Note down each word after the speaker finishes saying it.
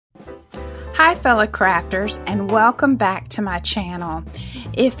Hi fellow crafters, and welcome back to my channel.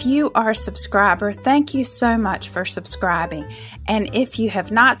 If you are a subscriber, thank you so much for subscribing, and if you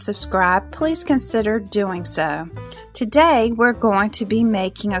have not subscribed, please consider doing so. Today we're going to be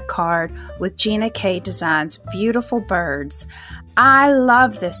making a card with Gina K Designs beautiful birds. I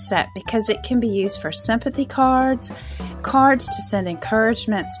love this set because it can be used for sympathy cards, cards to send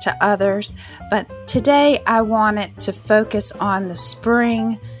encouragements to others, but today I wanted to focus on the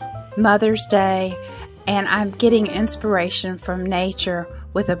spring, Mother's Day, and I'm getting inspiration from nature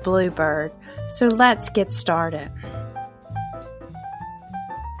with a bluebird. So let's get started.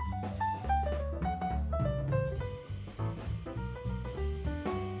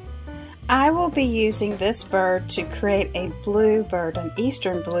 I will be using this bird to create a bluebird, an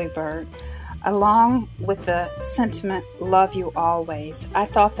eastern bluebird, along with the sentiment, "Love you always." I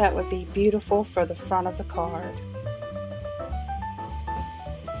thought that would be beautiful for the front of the card.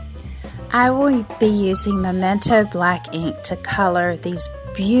 I will be using Memento black ink to color these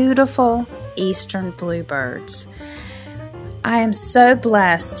beautiful eastern bluebirds. I am so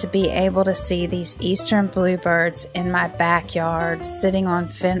blessed to be able to see these eastern bluebirds in my backyard, sitting on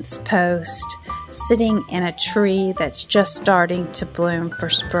fence posts, sitting in a tree that's just starting to bloom for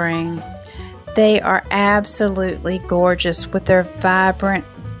spring. They are absolutely gorgeous with their vibrant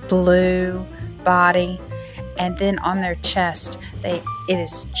blue body, and then on their chest it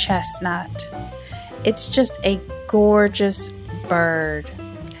is chestnut. It's just a gorgeous bird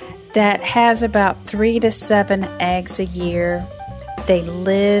that has about 3 to 7 eggs a year. They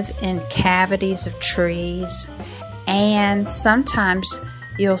live in cavities of trees, and sometimes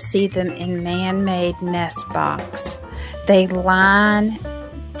you'll see them in man-made nest box. They line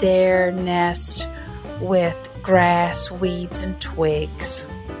their nest with grass, weeds, and twigs,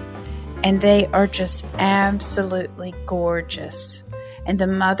 and they are just absolutely gorgeous. And the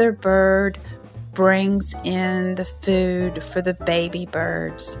mother bird brings in the food for the baby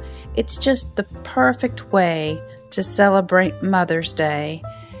birds. It's just the perfect way to celebrate Mother's Day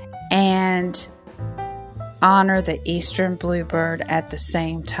and honor the eastern bluebird at the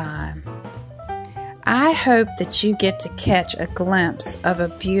same time. I hope that you get to catch a glimpse of a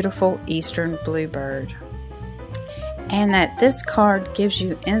beautiful eastern bluebird, and that this card gives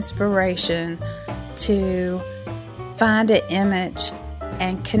you inspiration to find an image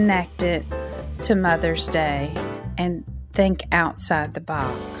and connect it to Mother's Day and think outside the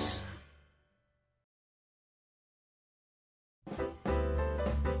box.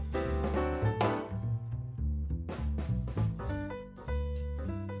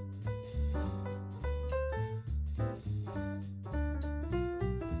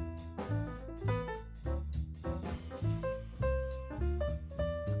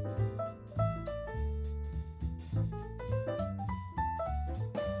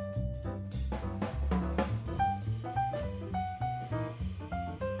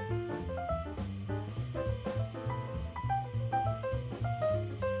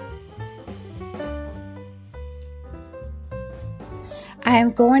 I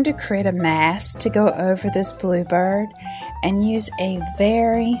am going to create a mask to go over this bluebird and use a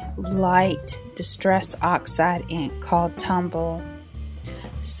very light Distress Oxide ink called Tumble,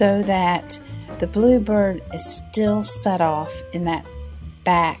 so that the bluebird is still set off in that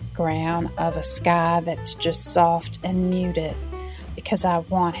background of a sky that's just soft and muted, because I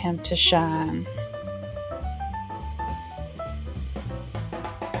want him to shine.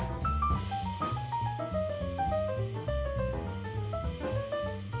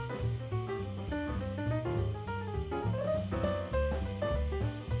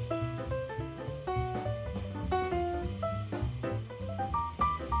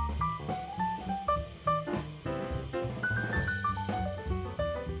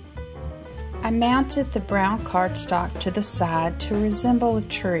 I mounted the brown cardstock to the side to resemble a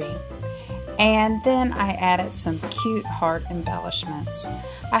tree, and then I added some cute heart embellishments.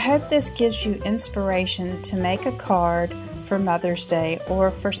 I hope this gives you inspiration to make a card for Mother's Day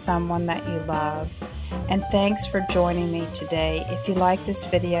or for someone that you love. And thanks for joining me today. If you like this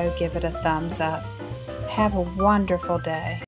video, give it a thumbs up. Have a wonderful day.